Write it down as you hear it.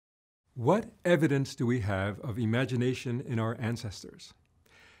What evidence do we have of imagination in our ancestors?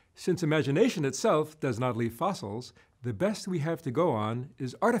 Since imagination itself does not leave fossils, the best we have to go on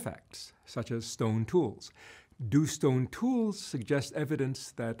is artifacts, such as stone tools. Do stone tools suggest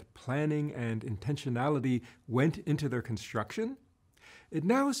evidence that planning and intentionality went into their construction? It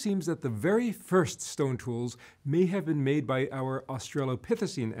now seems that the very first stone tools may have been made by our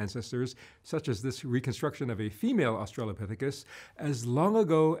Australopithecine ancestors, such as this reconstruction of a female Australopithecus, as long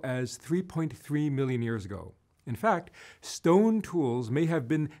ago as 3.3 million years ago. In fact, stone tools may have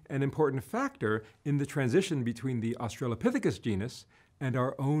been an important factor in the transition between the Australopithecus genus and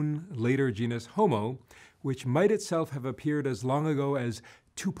our own later genus Homo, which might itself have appeared as long ago as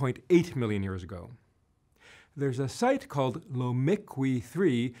 2.8 million years ago. There's a site called Lomekwi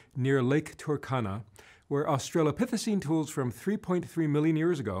 3 near Lake Turkana, where Australopithecine tools from 3.3 million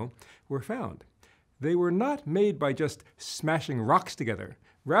years ago were found. They were not made by just smashing rocks together.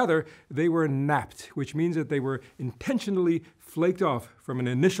 Rather, they were napped, which means that they were intentionally flaked off from an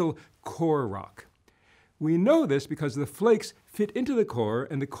initial core rock. We know this because the flakes fit into the core,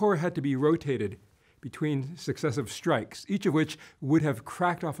 and the core had to be rotated between successive strikes, each of which would have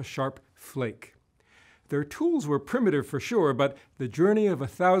cracked off a sharp flake. Their tools were primitive for sure, but the journey of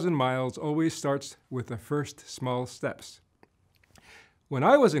 1,000 miles always starts with the first small steps. When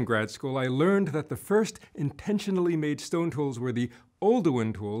I was in grad school, I learned that the first intentionally made stone tools were the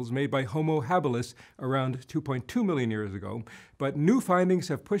Oldowan tools made by Homo habilis around 2.2 million years ago, but new findings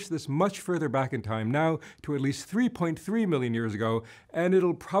have pushed this much further back in time, now to at least 3.3 million years ago, and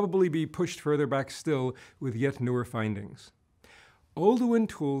it'll probably be pushed further back still with yet newer findings. Oldowan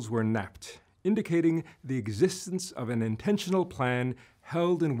tools were napped, indicating the existence of an intentional plan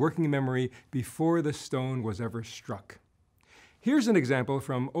held in working memory before the stone was ever struck. Here's an example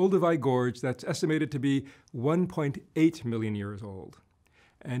from Olduvai Gorge that's estimated to be 1.8 million years old.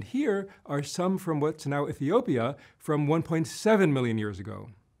 And here are some from what's now Ethiopia from 1.7 million years ago.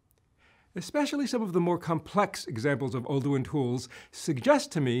 Especially some of the more complex examples of Oldowan tools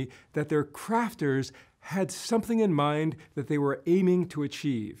suggest to me that their crafters had something in mind that they were aiming to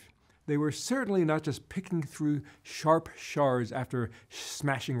achieve. They were certainly not just picking through sharp shards after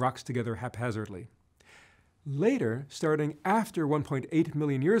smashing rocks together haphazardly. Later, starting after 1.8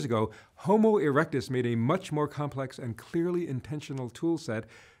 million years ago, Homo erectus made a much more complex and clearly intentional tool set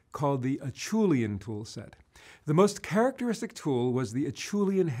called the Acheulean tool set. The most characteristic tool was the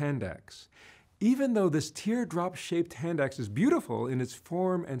Acheulean hand axe. Even though this teardrop-shaped hand axe is beautiful in its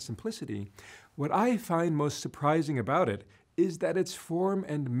form and simplicity, what I find most surprising about it is that its form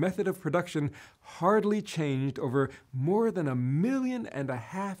and method of production hardly changed over more than 1.5 million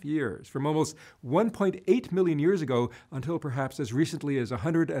years, from almost 1.8 million years ago until perhaps as recently as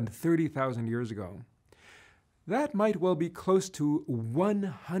 130,000 years ago. That might well be close to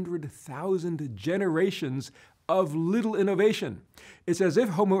 100,000 generations of little innovation. It's as if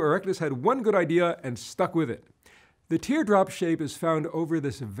Homo erectus had one good idea and stuck with it. The teardrop shape is found over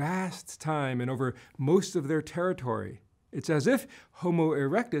this vast time and over most of their territory. It's as if Homo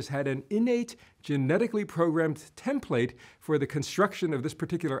erectus had an innate, genetically programmed template for the construction of this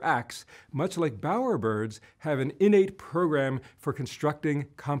particular axe, much like bowerbirds have an innate program for constructing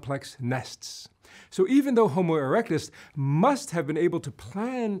complex nests. So even though Homo erectus must have been able to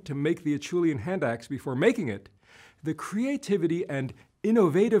plan to make the Acheulean hand axe before making it, the creativity and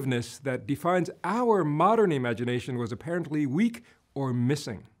innovativeness that defines our modern imagination was apparently weak or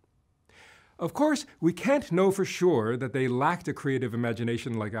missing. Of course, we can't know for sure that they lacked a creative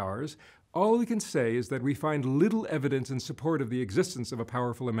imagination like ours. All we can say is that we find little evidence in support of the existence of a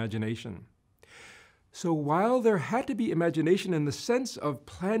powerful imagination. So while there had to be imagination in the sense of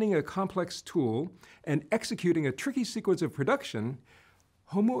planning a complex tool and executing a tricky sequence of production,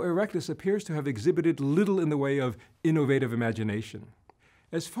 Homo erectus appears to have exhibited little in the way of innovative imagination.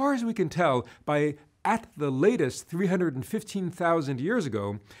 As far as we can tell, at the latest 315,000 years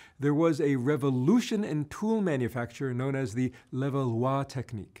ago, there was a revolution in tool manufacture known as the Levallois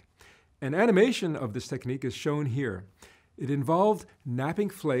technique. An animation of this technique is shown here. It involved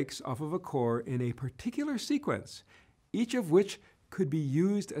napping flakes off of a core in a particular sequence, each of which could be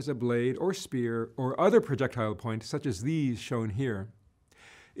used as a blade or spear or other projectile point, such as these shown here.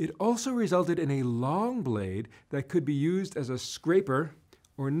 It also resulted in a long blade that could be used as a scraper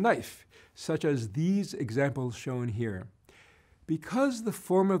or knife, such as these examples shown here. Because the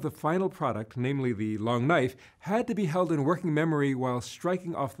form of the final product, namely the long knife, had to be held in working memory while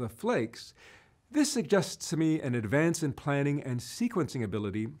striking off the flakes, this suggests to me an advance in planning and sequencing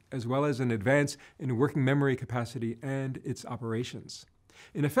ability, as well as an advance in working memory capacity and its operations.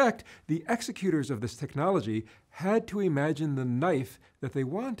 In effect, the executors of this technology had to imagine the knife that they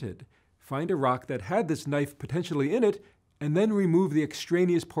wanted, find a rock that had this knife potentially in it, and then remove the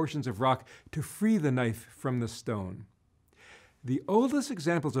extraneous portions of rock to free the knife from the stone. The oldest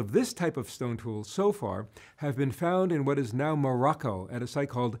examples of this type of stone tool so far have been found in what is now Morocco at a site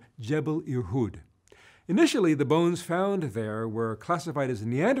called Jebel Irhoud. Initially, the bones found there were classified as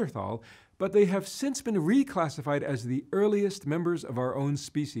Neanderthal, but they have since been reclassified as the earliest members of our own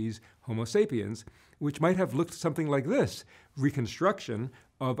species, Homo sapiens, which might have looked something like this, reconstruction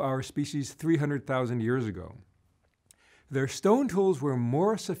of our species 300,000 years ago. Their stone tools were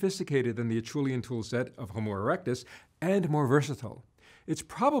more sophisticated than the Acheulean tool set of Homo erectus and more versatile. It's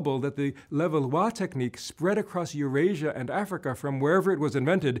probable that the Levallois technique spread across Eurasia and Africa from wherever it was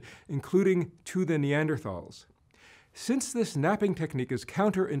invented, including to the Neanderthals. Since this knapping technique is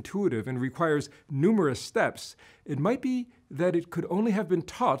counterintuitive and requires numerous steps, it might be that it could only have been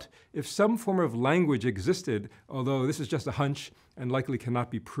taught if some form of language existed, although this is just a hunch and likely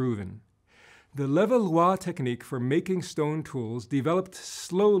cannot be proven. The Levallois technique for making stone tools developed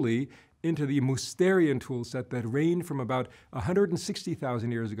slowly into the Mousterian tool set that reigned from about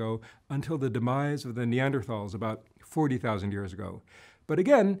 160,000 years ago until the demise of the Neanderthals about 40,000 years ago. But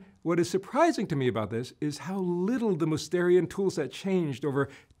again, what is surprising to me about this is how little the Mousterian toolset changed over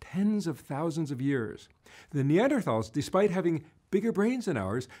tens of thousands of years. The Neanderthals, despite having bigger brains than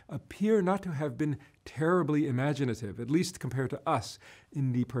ours, appear not to have been terribly imaginative, at least compared to us,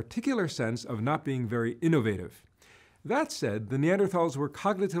 in the particular sense of not being very innovative. That said, the Neanderthals were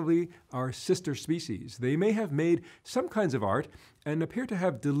cognitively our sister species. They may have made some kinds of art and appear to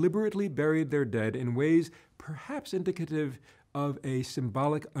have deliberately buried their dead in ways perhaps indicative of a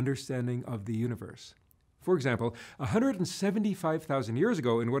symbolic understanding of the universe. For example, 175,000 years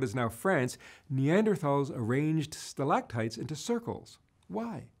ago in what is now France, Neanderthals arranged stalactites into circles.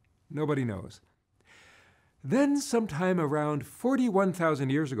 Why? Nobody knows. Then, sometime around 41,000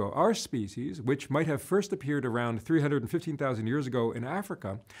 years ago, our species, which might have first appeared around 315,000 years ago in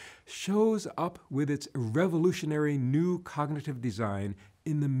Africa, shows up with its revolutionary new cognitive design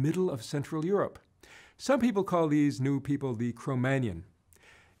in the middle of Central Europe. Some people call these new people the Cro-Magnon.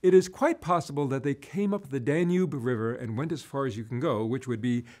 It is quite possible that they came up the Danube River and went as far as you can go, which would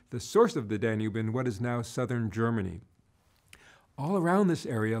be the source of the Danube in what is now southern Germany. All around this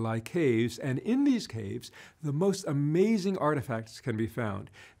area lie caves, and in these caves, the most amazing artifacts can be found.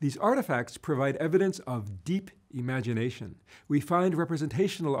 These artifacts provide evidence of deep imagination. We find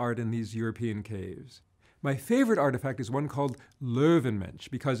representational art in these European caves. My favorite artifact is one called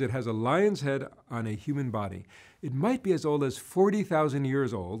Löwenmensch because it has a lion's head on a human body. It might be as old as 40,000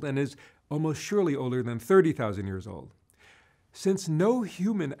 years old and is almost surely older than 30,000 years old. Since no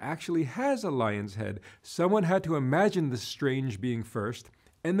human actually has a lion's head, someone had to imagine this strange being first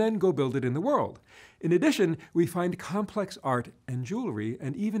and then go build it in the world. In addition, we find complex art and jewelry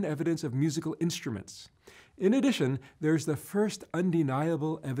and even evidence of musical instruments. In addition, there's the first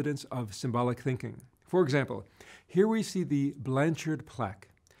undeniable evidence of symbolic thinking. For example, here we see the Blanchard plaque.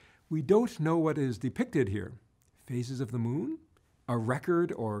 We don't know what is depicted here. Phases of the moon? A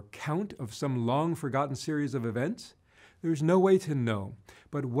record or count of some long-forgotten series of events? There's no way to know,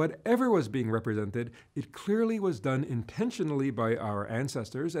 but whatever was being represented, it clearly was done intentionally by our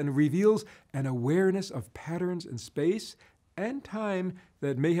ancestors and reveals an awareness of patterns in space and time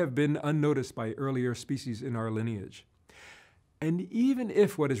that may have been unnoticed by earlier species in our lineage. And even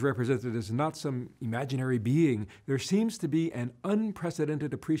if what is represented is not some imaginary being, there seems to be an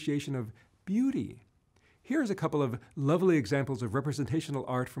unprecedented appreciation of beauty. Here's a couple of lovely examples of representational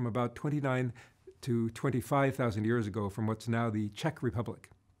art from about 29 to 25,000 years ago from what's now the Czech Republic.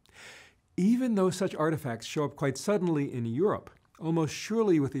 Even though such artifacts show up quite suddenly in Europe, almost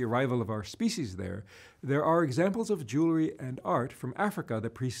surely with the arrival of our species there, there are examples of jewelry and art from Africa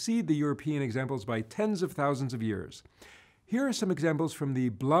that precede the European examples by tens of thousands of years. Here are some examples from the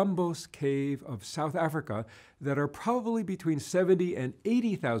Blombos cave of South Africa that are probably between 70 and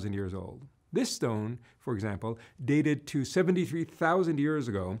 80,000 years old. This stone, for example, dated to 73,000 years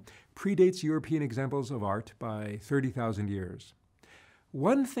ago, predates European examples of art by 30,000 years.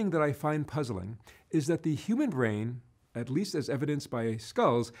 One thing that I find puzzling is that the human brain, at least as evidenced by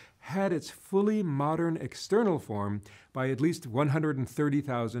skulls, had its fully modern external form by at least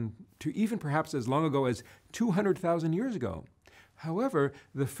 130,000 to even perhaps as long ago as 200,000 years ago. However,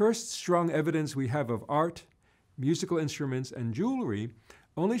 the first strong evidence we have of art, musical instruments, and jewelry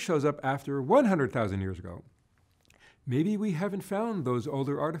only shows up after 100,000 years ago. Maybe we haven't found those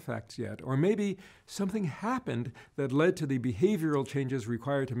older artifacts yet, or maybe something happened that led to the behavioral changes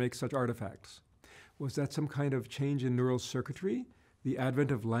required to make such artifacts. Was that some kind of change in neural circuitry? The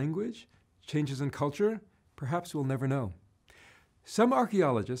advent of language? Changes in culture? Perhaps we'll never know. Some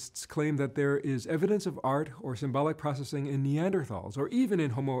archaeologists claim that there is evidence of art or symbolic processing in Neanderthals, or even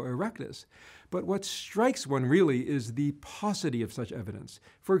in Homo erectus. But what strikes one really is the paucity of such evidence.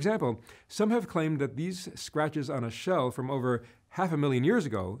 For example, some have claimed that these scratches on a shell from over 500,000 years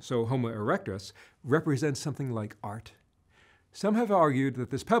ago, so Homo erectus, represent something like art. Some have argued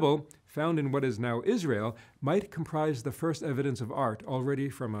that this pebble, found in what is now Israel, might comprise the first evidence of art already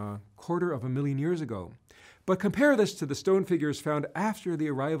from 250,000 years ago. But compare this to the stone figures found after the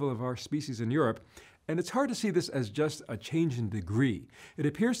arrival of our species in Europe, and it's hard to see this as just a change in degree. It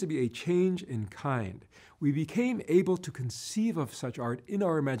appears to be a change in kind. We became able to conceive of such art in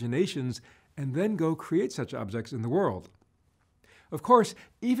our imaginations and then go create such objects in the world. Of course,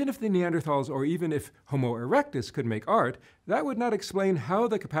 even if the Neanderthals or even if Homo erectus could make art, that would not explain how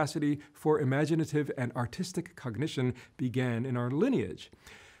the capacity for imaginative and artistic cognition began in our lineage.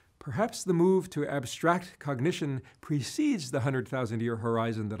 Perhaps the move to abstract cognition precedes the 100,000-year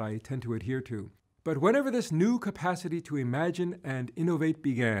horizon that I tend to adhere to. But whenever this new capacity to imagine and innovate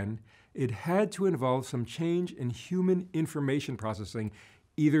began, it had to involve some change in human information processing,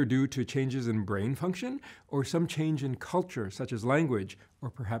 either due to changes in brain function or some change in culture, such as language,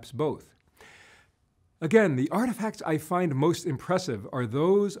 or perhaps both. Again, the artifacts I find most impressive are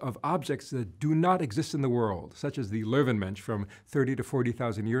those of objects that do not exist in the world, such as the Löwenmensch from 30 to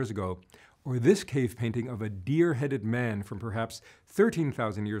 40,000 years ago, or this cave painting of a deer-headed man from perhaps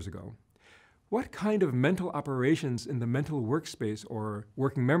 13,000 years ago. What kind of mental operations in the mental workspace or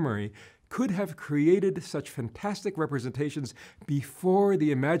working memory could have created such fantastic representations before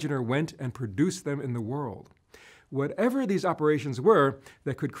the imaginer went and produced them in the world? Whatever these operations were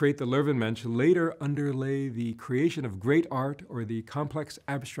that could create the Löwenmensch later underlay the creation of great art or the complex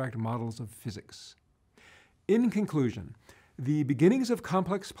abstract models of physics. In conclusion, the beginnings of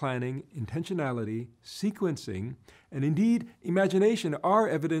complex planning, intentionality, sequencing, and indeed imagination are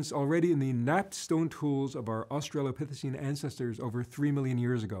evidenced already in the knapped stone tools of our Australopithecine ancestors over 3 million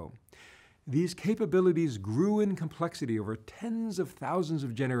years ago. These capabilities grew in complexity over tens of thousands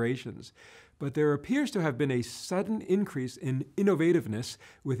of generations, but there appears to have been a sudden increase in innovativeness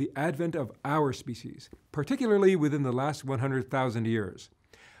with the advent of our species, particularly within the last 100,000 years.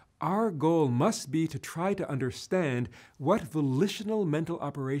 Our goal must be to try to understand what volitional mental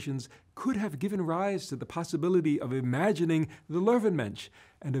operations could have given rise to the possibility of imagining the Löwenmensch,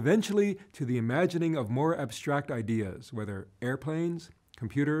 and eventually to the imagining of more abstract ideas, whether airplanes,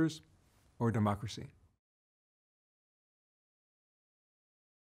 computers, or democracy.